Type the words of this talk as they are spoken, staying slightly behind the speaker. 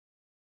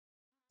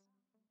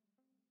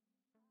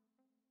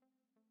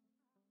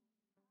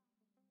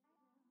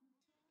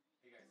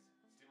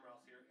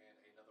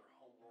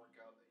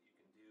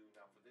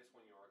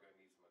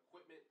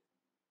equipment.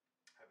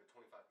 I have a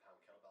 25-pound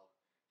kettlebell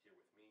here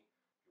with me.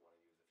 If you want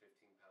to use a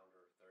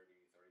 15-pounder, 30,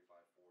 35,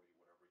 40,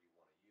 whatever you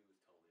want to use,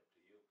 totally up to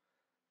you.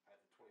 I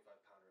have the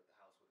 25-pounder at the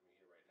house with me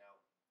here right now.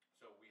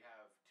 So we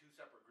have two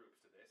separate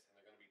groups to this,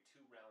 and they're going to be 2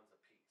 rounds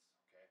apiece.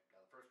 Okay.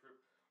 Now the first group,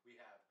 we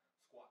have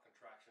squat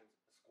contractions,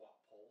 a squat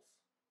pulse,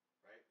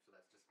 right? So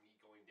that's just me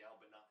going down,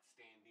 but not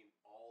standing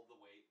all the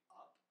way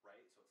up,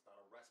 right? So it's not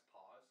a rest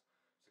pause.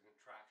 It's a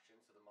contraction,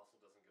 so the muscle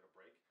doesn't get a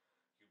break.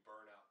 You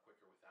burn out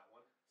quicker with that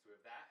one. So we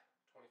have that,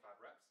 25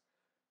 reps.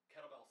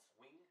 Kettlebell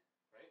swing,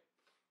 right?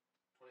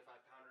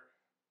 25-pounder,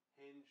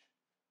 hinge,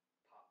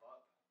 pop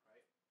up,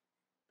 right?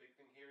 Big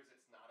thing here is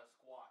it's not a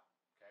squat,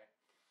 okay?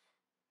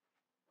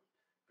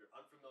 If you're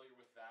unfamiliar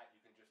with that,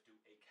 you can just do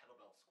a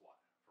kettlebell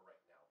squat for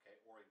right now, okay?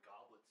 Or a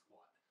goblet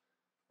squat,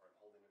 where I'm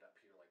holding it up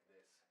here like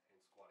this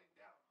and squatting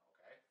down,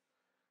 okay?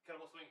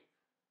 Kettlebell swing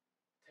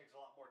takes a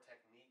lot more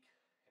technique,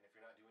 and if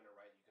you're not doing it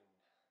right, you can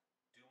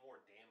do more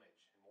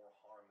damage and more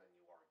harm than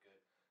you are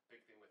good.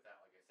 Big thing with that,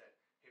 like I said,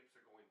 hips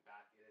are going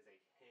back. It is a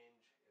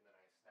hinge, and then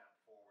I snap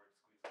forward,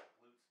 squeeze my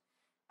glutes,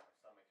 my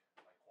stomach,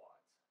 my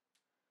quads.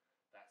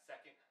 That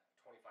second,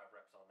 25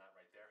 reps on that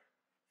right there.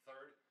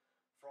 Third,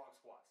 frog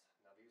squats.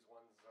 Now these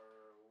ones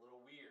are a little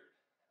weird.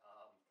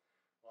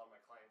 A lot of my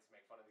clients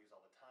make fun of these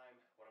all the time.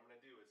 What I'm going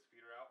to do is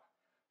feet are out,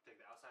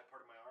 take the outside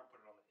part of my arm,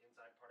 put it on the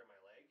inside part of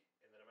my leg,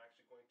 and then I'm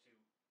actually going to,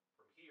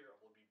 from here, I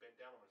will be bent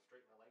down, I'm going to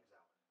straighten my legs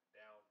out.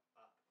 Down,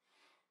 up.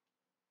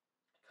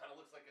 Kind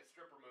of looks like a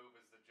stripper move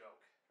is the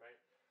joke, right?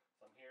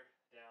 So I'm here,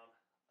 down,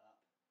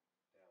 up,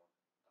 down,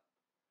 up.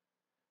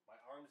 My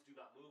arms do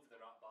not move,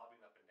 they're not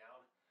bobbing up and down.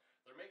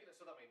 They're making it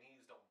so that my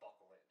knees don't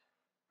buckle in.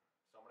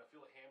 So I'm going to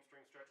feel a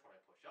hamstring stretch when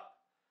I push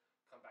up,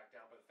 come back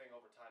down, but the thing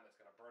over time that's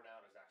going to burn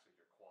out is actually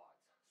your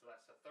quads. So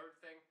that's the third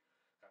thing.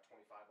 Got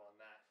 25 on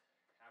that.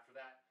 After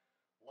that,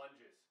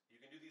 lunges. You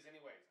can do these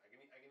anyways. I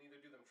can either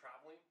do them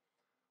traveling,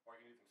 or I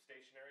can do them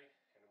stationary,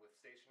 and with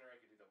stationary I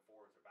can do them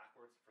forwards or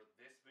backwards. For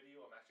this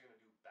video I'm actually going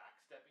to do back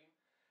stepping.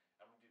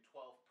 I'm going to do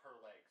 12 per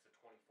leg, so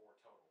 24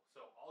 total.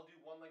 So I'll do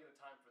one leg at a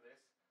time for this.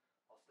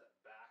 I'll step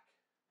back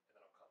and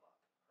then I'll come up,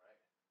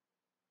 right?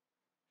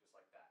 Just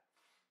like that.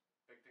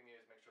 Big thing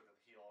is make sure that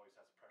the heel always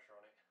has pressure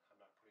on it. I'm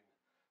not putting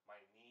my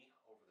knee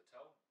over the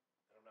toe,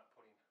 and I'm not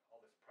putting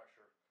all this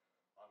pressure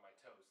on my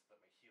toes so that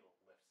my heel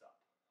lifts up,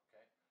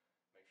 okay?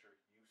 Make sure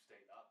you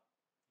stay up.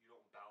 You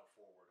don't bow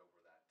forward over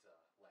that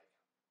leg.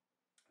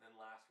 And then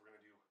last, we're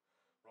going to do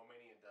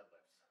Romanian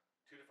deadlifts.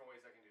 2 different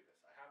ways I can do this.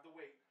 I have the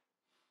weight,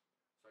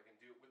 so I can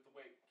do it with the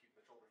weight, keeping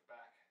the shoulders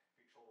back,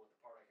 feet shoulder width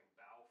apart. I can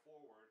bow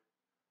forward,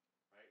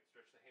 right?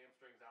 Stretch the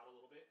hamstrings out a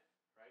little bit,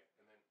 right?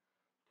 And then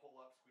pull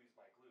up, squeeze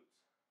my glutes.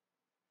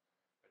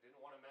 If I didn't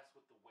want to mess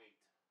with the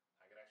weight,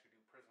 I could actually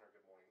do prisoner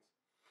good mornings.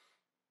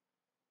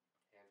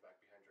 Hands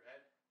back behind your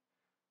head,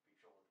 feet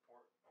shoulder width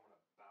apart. I'm going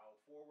to bow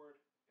forward,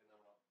 and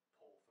then I'm going to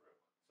pull through.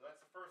 So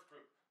that's the first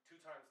group. 2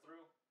 times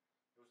through.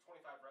 It was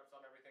 25 reps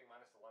on everything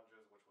minus the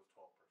lunges, which was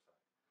 12%.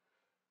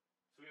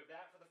 So we have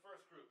that for the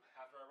first group.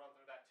 After I run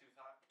through that two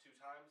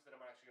times, then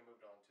I'm actually going to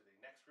move on to the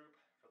next group.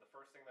 For the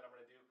first thing that I'm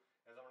going to do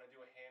is I'm going to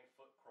do a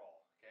hand-foot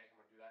crawl. Okay, I'm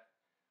going to do that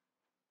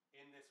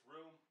in this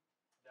room,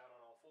 down on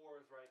all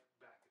fours, right,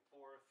 back and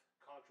forth,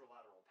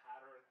 contralateral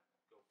pattern,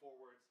 go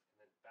forwards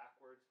and then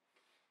backwards.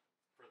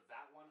 For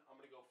that one, I'm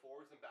going to go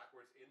forwards and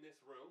backwards in this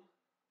room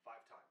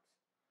 5 times.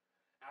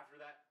 After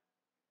that,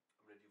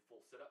 I'm going to do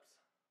full sit-ups.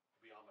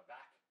 I'll be on my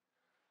back,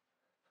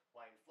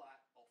 lying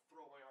flat. I'll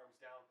throw my arms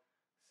down,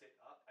 sit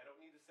up. I don't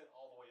need to sit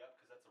all the way up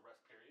because that's a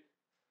rest period.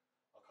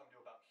 I'll come to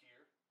about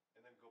here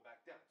and then go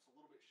back down. It's a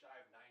little bit shy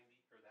of 90,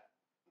 or that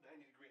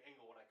 90-degree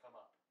angle when I come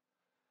up.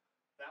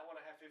 That one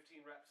I have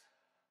 15 reps.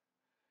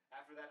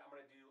 After that, I'm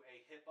going to do a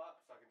hip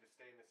up, so I can just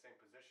stay in the same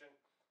position.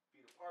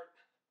 Feet apart,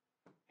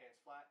 hands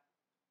flat,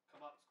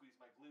 come up, squeeze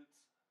my glutes,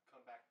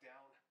 come back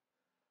down.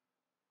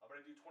 I'm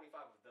going to do 25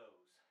 of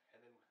those, and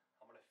then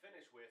I'm going to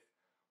finish with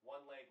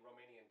 1 leg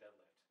Romanian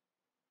deadlift.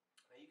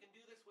 Now you can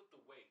do this with the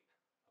weight,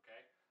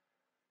 okay?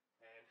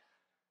 And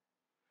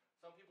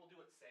some people do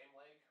it same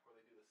leg, where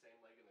they do the same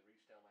leg and they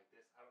reach down like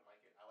this. I don't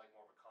like it. I like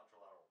more of a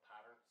contralateral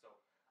pattern, so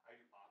I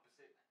do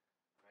opposite,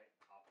 right?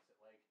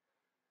 Opposite leg.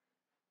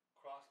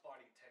 Cross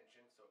body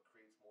tension, so it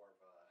creates more of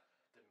a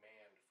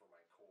demand for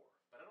my core.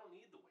 But I don't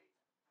need the weight.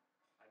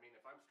 I mean,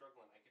 if I'm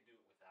struggling, I can do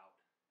it without,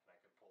 and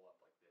I can pull up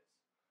like this.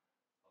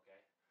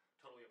 Okay?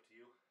 Totally up to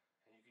you.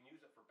 And you can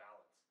use it for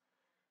balance.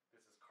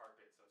 This is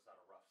carpet, so it's not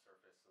a rough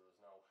surface, so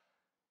there's no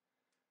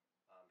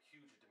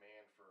huge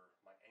demand for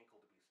my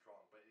ankle to be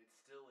strong. But it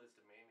still is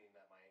demanding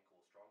that my ankle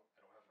is strong.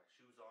 I don't have my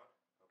shoes on,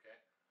 okay?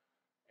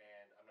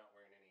 And I'm not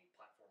wearing any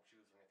platform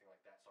shoes or anything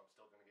like that, so I'm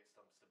still going to get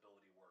some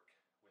stability work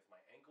with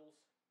my ankles.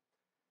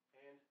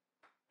 And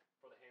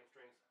for the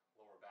hamstrings,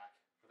 lower back.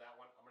 For that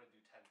one, I'm going to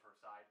do 10 per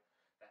side.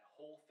 That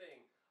whole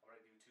thing, I'm going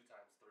to do 2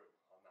 times through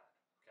on that,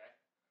 okay?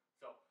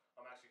 So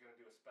I'm actually going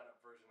to do a sped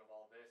up version of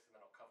all this, and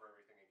then I'll cover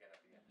everything again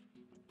at the end.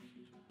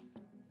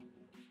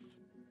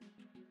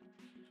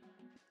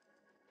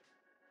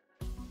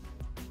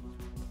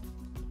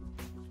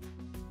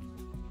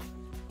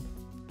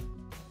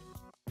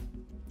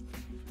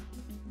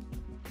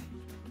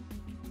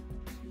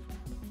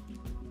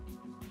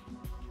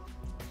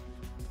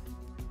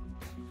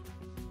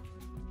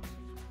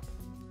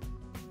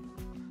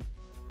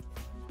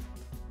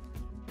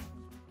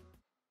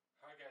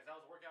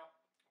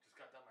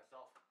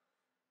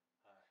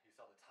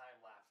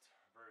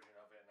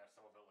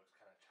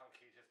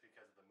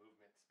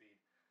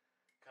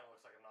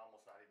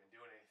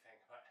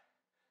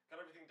 got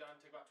everything done,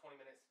 took about 20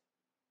 minutes.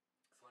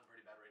 Sweating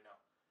pretty bad right now.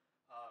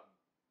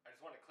 I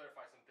just wanted to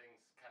clarify some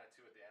things kind of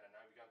too at the end. I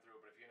know we've gone through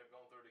it, but if you end up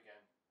going through it again,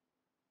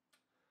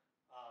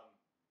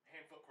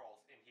 hand foot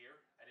crawls in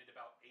here, I did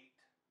about 8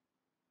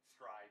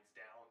 strides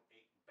down,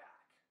 8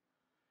 back.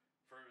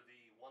 For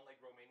the one leg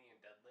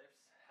Romanian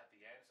deadlifts at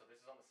the end, so this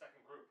is on the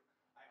second group,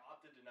 I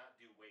opted to not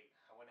do weight.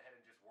 I went ahead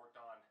and just worked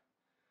on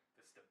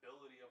the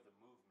stability of the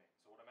movement.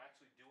 So what I'm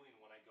actually doing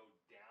when I go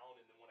down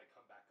and then when I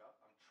come back up,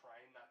 I'm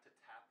trying not to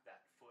tap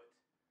that foot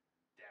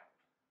down,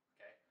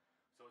 okay?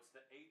 So it's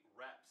the 8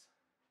 reps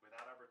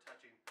without ever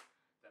touching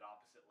that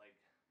opposite leg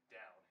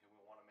down, and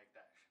we want to make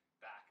that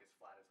back as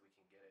flat as we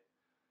can get it.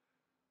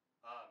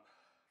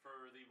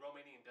 For the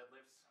Romanian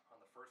deadlifts on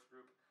the first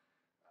group,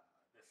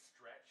 this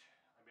stretch,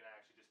 I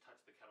actually just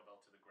touched the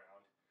kettlebell to the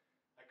ground.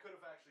 I could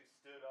have actually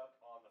stood up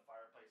on the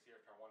fireplace here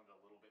if I wanted a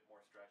little bit more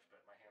stretch,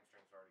 but my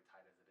hamstrings are already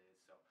tight as it is,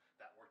 so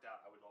that worked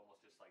out. I would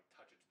almost just like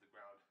touch it to the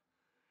ground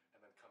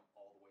and then come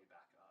all the way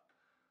back up.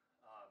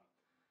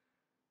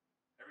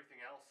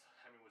 Everything else,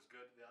 was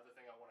good. The other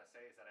thing I want to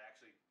say is that I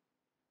actually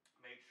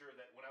made sure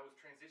that when I was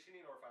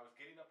transitioning or if I was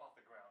getting up off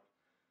the ground,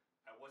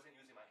 I wasn't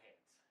using my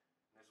hands.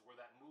 And this is where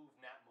that move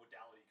nap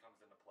modality comes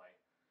into play.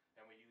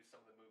 And we use some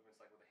of the movements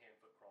like with the hand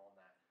foot crawl and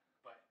that.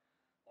 But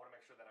I want to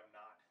make sure that I'm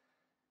not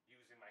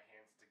using my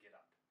hands to get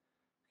up,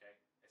 okay?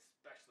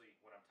 Especially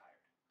when I'm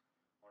tired.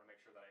 I want to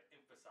make sure that I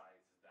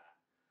emphasize that.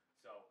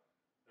 So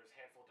there's a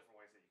handful of different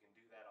ways that you can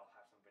do that. I'll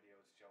have some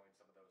videos showing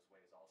some of those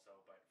ways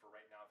also. But for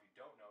right now, if you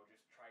don't know,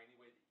 just try any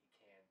way that you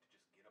can to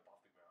just get up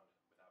off the ground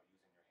without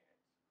using your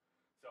hands.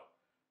 So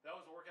that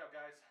was the workout,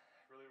 guys.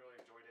 Really, really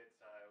enjoyed it.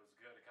 It was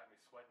good. It got me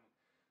sweating.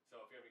 So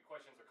if you have any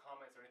questions or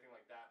comments or anything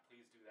like that,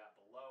 please do that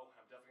below.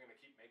 I'm definitely going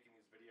to keep making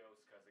these videos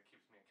because it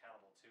keeps me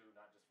accountable too,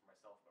 not just for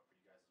myself, but for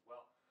you guys as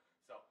well.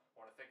 So I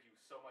want to thank you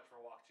so much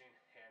for watching,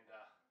 and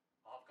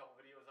I'll have a couple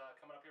videos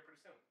coming up here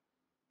pretty soon.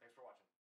 Thanks for watching.